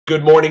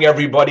Good morning,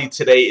 everybody.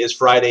 Today is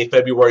Friday,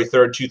 February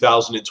 3rd,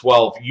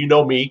 2012. You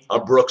know me.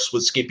 I'm Brooks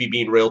with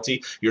SkippyBean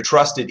Realty, your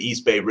trusted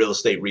East Bay real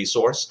estate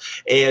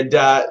resource. And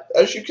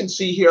as you can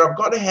see here, I've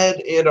gone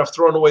ahead and I've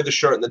thrown away the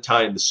shirt and the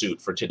tie and the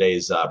suit for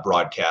today's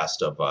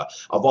broadcast of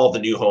all the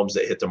new homes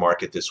that hit the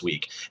market this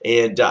week.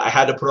 And I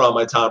had to put on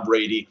my Tom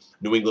Brady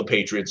New England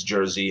Patriots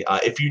jersey.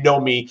 If you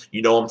know me,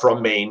 you know I'm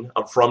from Maine.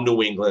 I'm from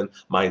New England.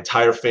 My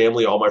entire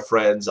family, all my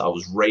friends, I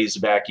was raised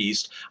back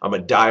east. I'm a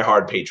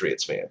diehard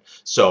Patriots fan.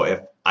 So if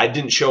I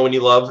didn't show any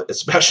love,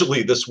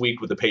 especially this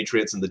week with the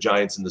Patriots and the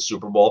Giants in the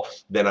Super Bowl,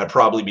 then I'd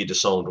probably be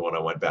disowned when I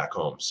went back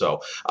home.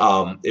 So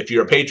if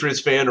you're a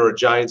Patriots fan or a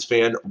Giants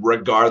fan,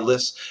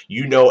 regardless,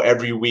 you know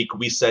every week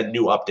we send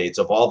new updates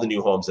of all the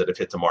new homes that have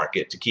hit the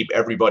market to keep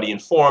everybody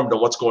informed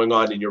on what's going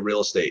on in your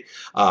real estate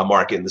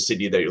market in the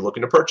city that you're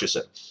looking to purchase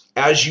in.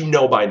 As you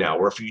know by now,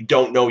 or if you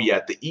don't know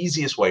yet, the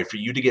easiest way for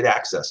you to get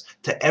access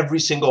to every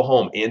single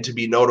home and to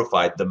be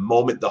notified the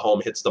moment the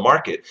home hits the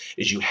market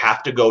is you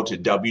have to go to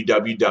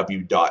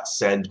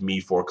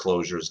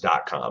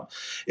www.sendmeforeclosures.com.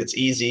 It's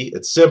easy.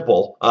 It's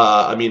simple.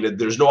 I mean,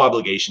 there's no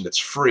obligation. It's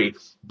free.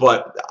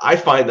 But I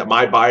find that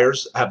my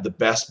buyers have the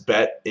best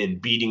bet in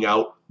beating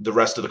out the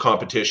rest of the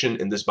competition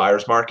in this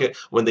buyer's market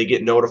when they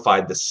get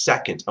notified the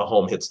second a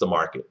home hits the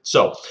market.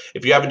 So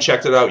if you haven't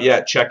checked it out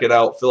yet, check it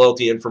out. Fill out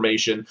the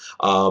information.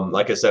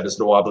 Like I said, it's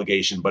no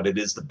obligation, but it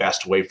is the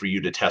best way for you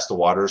to test the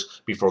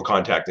waters before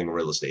contacting a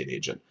real estate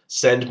agent.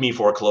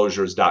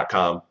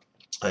 Sendmeforeclosures.com.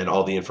 And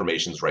all the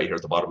information is right here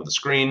at the bottom of the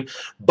screen.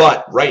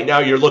 But right now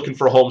you're looking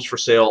for homes for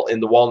sale in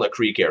the Walnut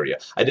Creek area.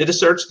 I did a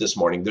search this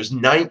morning. There's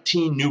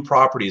 19 new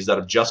properties that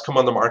have just come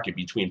on the market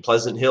between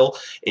Pleasant Hill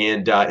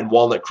and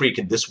Walnut Creek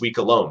in this week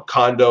alone.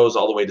 Condos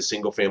all the way to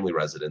single family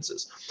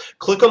residences.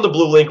 Click on the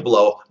blue link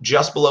below,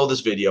 just below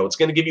this video. It's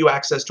going to give you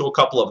access to a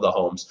couple of the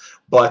homes.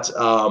 But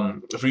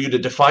for you to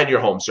define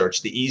your home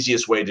search, the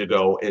easiest way to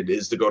go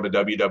is to go to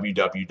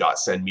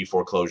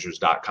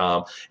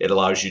www.sendmeforeclosures.com. It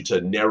allows you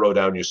to narrow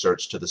down your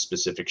search to the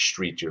specific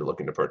street you're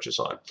looking to purchase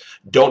on.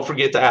 Don't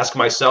forget to ask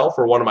myself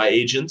or one of my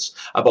agents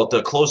about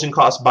the closing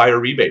cost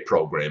buyer rebate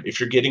program. If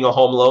you're getting a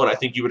home loan, I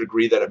think you would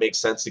agree that it makes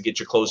sense to get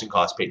your closing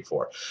costs paid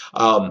for.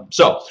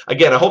 So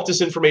again, I hope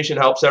this information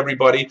helps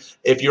everybody.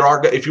 If you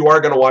are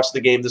going to watch the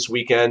game this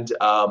weekend,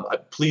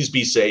 please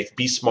be safe,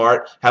 be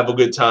smart, have a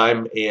good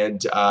time,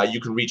 and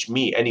you can reach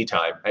me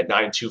anytime at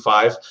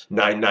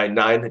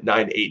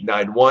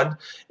 925-999-9891.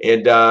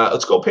 And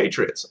let's go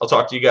Patriots. I'll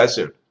talk to you guys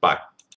soon. Bye.